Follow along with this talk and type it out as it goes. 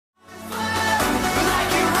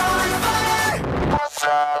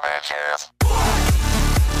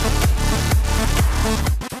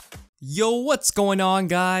Yo, what's going on,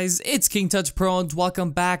 guys? It's KingTutsPro and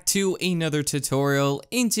welcome back to another tutorial.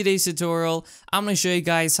 In today's tutorial, I'm going to show you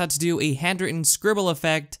guys how to do a handwritten scribble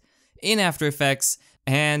effect in After Effects.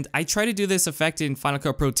 And I tried to do this effect in Final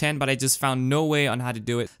Cut Pro 10, but I just found no way on how to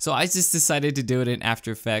do it. So I just decided to do it in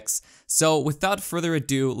After Effects. So without further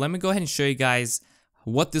ado, let me go ahead and show you guys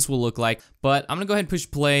what this will look like. But I'm going to go ahead and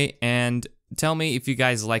push play and tell me if you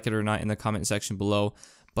guys like it or not in the comment section below.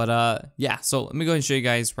 But yeah, so let me go ahead and show you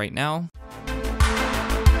guys right now.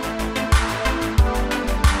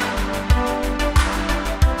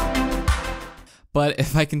 But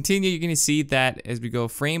if I continue, you're gonna see that as we go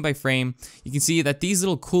frame by frame, you can see that these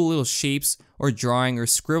cool little shapes or drawing or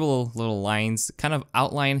scribble little lines kind of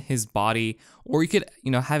outline his body, or you could,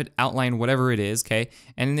 have it outline whatever it is, okay?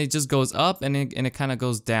 And then it just goes up and it kind of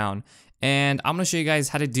goes down. And I'm going to show you guys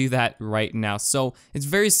how to do that right now. So it's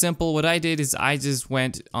very simple. What I did is I just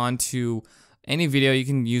went onto any video. You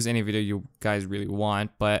can use any video you guys really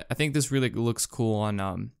want, but I think this really looks cool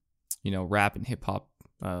on, rap and hip hop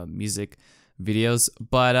music videos.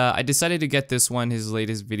 But I decided to get this one, his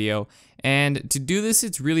latest video. And to do this,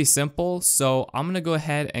 it's really simple. So I'm going to go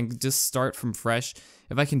ahead and just start from fresh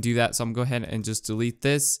if I can do that. So I'm going to go ahead and just delete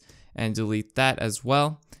this and delete that as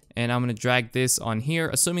well. And I'm going to drag this on here,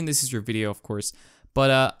 assuming this is your video, of course.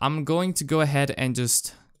 But I'm going to go ahead and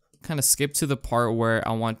just kind of skip to the part where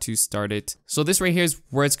I want to start it. So this right here is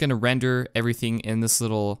where it's going to render everything in this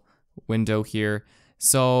little window here.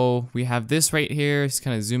 So we have this right here. It's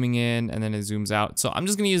kind of zooming in and then it zooms out. So I'm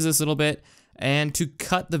just going to use this a little bit. And to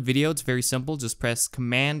cut the video, it's very simple. Just press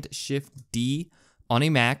Command-Shift-D on a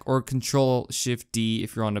Mac or Control-Shift-D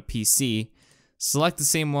if you're on a PC. Select the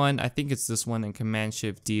same one, I think it's this one, and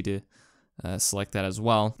Command-Shift-D to select that as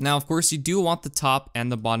well. Now, of course, you do want the top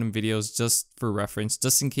and the bottom videos just for reference,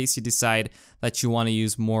 just in case you decide that you want to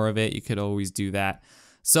use more of it, you could always do that.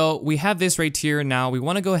 So we have this right here. Now we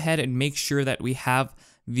want to go ahead and make sure that we have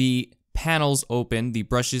the panels open, the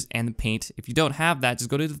brushes and the paint. If you don't have that, just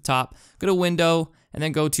go to the top, go to Window, and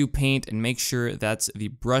then go to Paint and make sure that the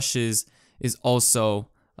brushes is also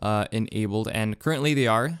enabled, and currently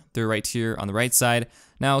they're right here on the right side.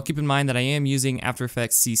 Now keep in mind that I am using After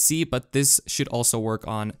Effects CC, but this should also work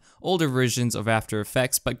on older versions of After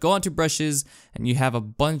Effects. But go onto brushes and you have a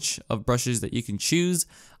bunch of brushes that you can choose.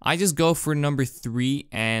 I just go for number 3,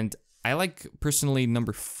 and I like personally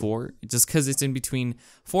number 4 just because it's in between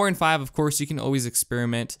 4 and 5. Of course, you can always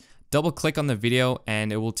experiment. Double click on the video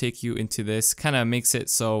and it will take you into this, kind of makes it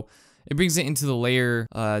so it brings it into the layer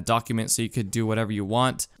document so you could do whatever you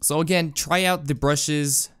want. So again, try out the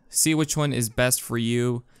brushes, see which one is best for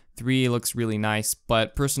you. 3 looks really nice,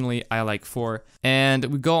 but personally I like 4. And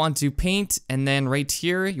we go on to Paint, and then right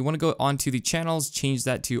here, you want to go onto the channels, change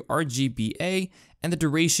that to RGBA, and the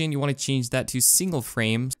duration, you want to change that to single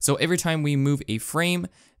frame. So every time we move a frame,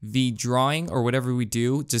 the drawing or whatever we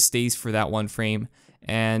do just stays for that one frame.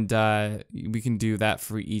 And we can do that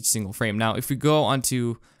for each single frame. Now, if we go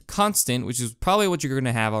onto constant, which is probably what you're going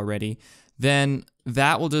to have already, then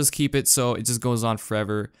that will just keep it so it just goes on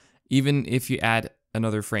forever, even if you add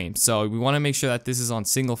another frame. So we want to make sure that this is on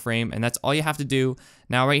single frame, and that's all you have to do.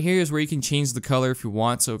 Now right here is where you can change the color if you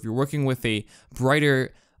want. So if you're working with a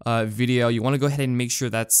brighter video, you want to go ahead and make sure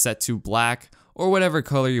that's set to black or whatever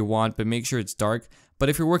color you want, but make sure it's dark. But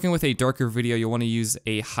if you're working with a darker video, you want to use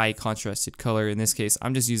a high contrasted color. In this case,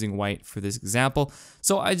 I'm just using white for this example.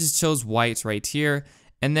 So I just chose white right here.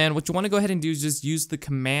 And then what you want to go ahead and do is just use the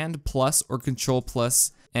Command plus or Control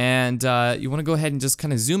plus, and you want to go ahead and just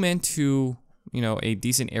kind of zoom into, a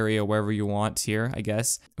decent area wherever you want here, I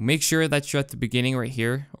guess. Make sure that you're at the beginning right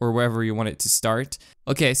here or wherever you want it to start.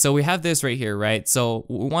 Okay, so we have this right here, right? So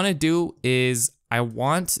what we want to do is I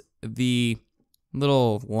want the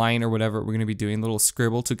little line or whatever we're going to be doing, little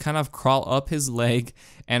scribble, to kind of crawl up his leg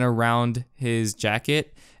and around his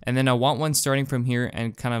jacket. And then I want one starting from here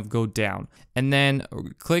and kind of go down. And then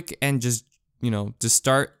click and just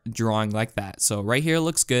start drawing like that. So right here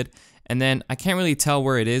looks good. And then I can't really tell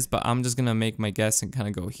where it is, but I'm just going to make my guess and kind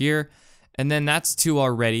of go here. And then that's 2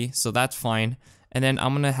 already, so that's fine. And then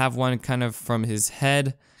I'm going to have one kind of from his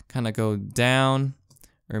head kind of go down.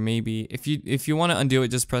 Or maybe if you want to undo it,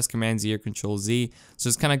 just press Command-Z or Control-Z. So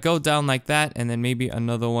just kind of go down like that, and then maybe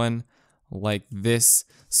another one like this.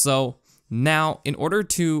 So now, in order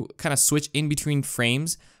to kind of switch in between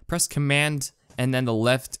frames, press Command and then the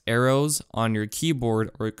left arrows on your keyboard,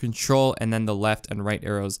 or Control and then the left and right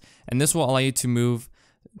arrows. And this will allow you to move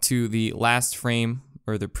to the last frame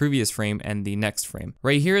or the previous frame and the next frame.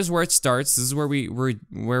 Right here is where it starts. This is where we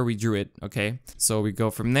drew it, okay? So we go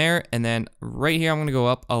from there, and then right here I'm gonna go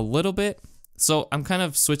up a little bit So I'm kind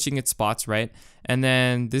of switching its spots, right? And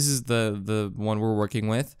then this is the one we're working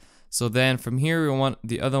with. So then from here, we want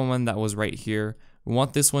the other one that was right here. We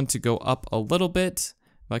want this one to go up a little bit.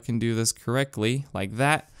 If I can do this correctly, like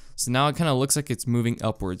that. So now it kind of looks like it's moving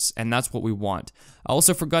upwards, and that's what we want. I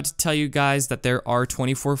also forgot to tell you guys that there are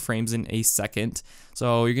 24 frames in a second.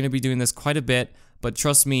 So you're going to be doing this quite a bit, but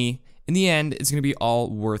trust me, in the end, it's going to be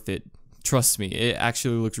all worth it. Trust me, it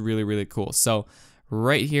actually looks really, really cool. So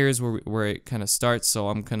right here is where it kind of starts. So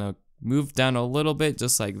I'm going to move down a little bit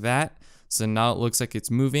just like that. So now it looks like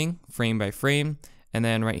it's moving frame by frame. And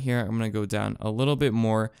then right here, I'm going to go down a little bit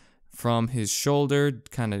more from his shoulder,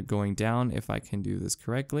 kind of going down, if I can do this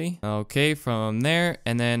correctly. Okay, from there,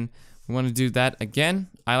 and then we want to do that again.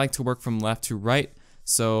 I like to work from left to right.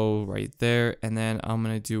 So right there, and then I'm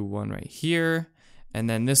going to do one right here. And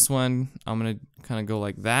then this one, I'm going to kind of go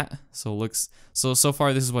like that. So it looks, so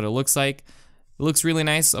far this is what it looks like. It looks really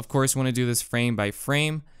nice. Of course, we want to do this frame by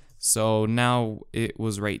frame. So now it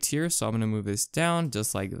was right here. So I'm going to move this down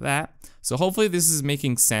just like that. So hopefully this is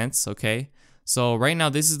making sense, okay? So right now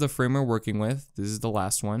this is the frame we're working with. This is the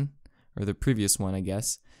last one, or the previous one, I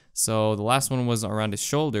guess. So the last one was around his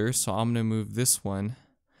shoulder. So I'm going to move this one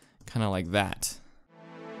kind of like that.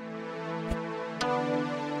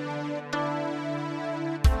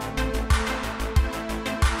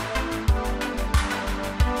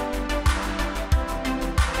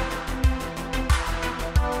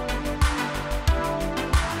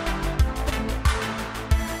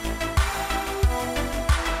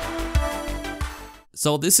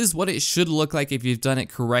 So this is what it should look like if you've done it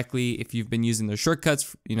correctly, if you've been using the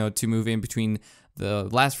shortcuts, you know, to move in between the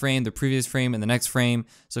last frame, the previous frame, and the next frame.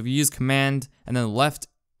 So if you use command and then the left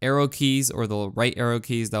arrow keys or the right arrow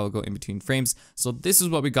keys, that will go in between frames. So this is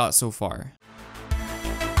what we got so far.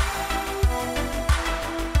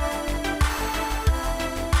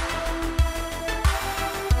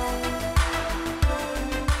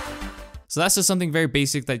 So that's just something very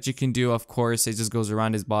basic that you can do. Of course, it just goes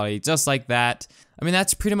around his body just like that. I mean,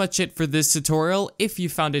 that's pretty much it for this tutorial. If you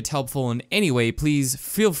found it helpful in any way, please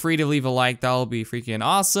feel free to leave a like. That'll be freaking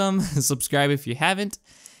awesome. Subscribe if you haven't.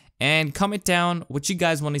 And comment down what you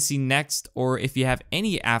guys want to see next, or if you have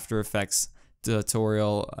any After Effects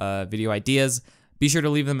tutorial video ideas, be sure to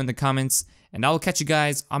leave them in the comments. And I will catch you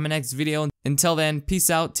guys on my next video. Until then, peace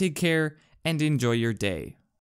out, take care, and enjoy your day.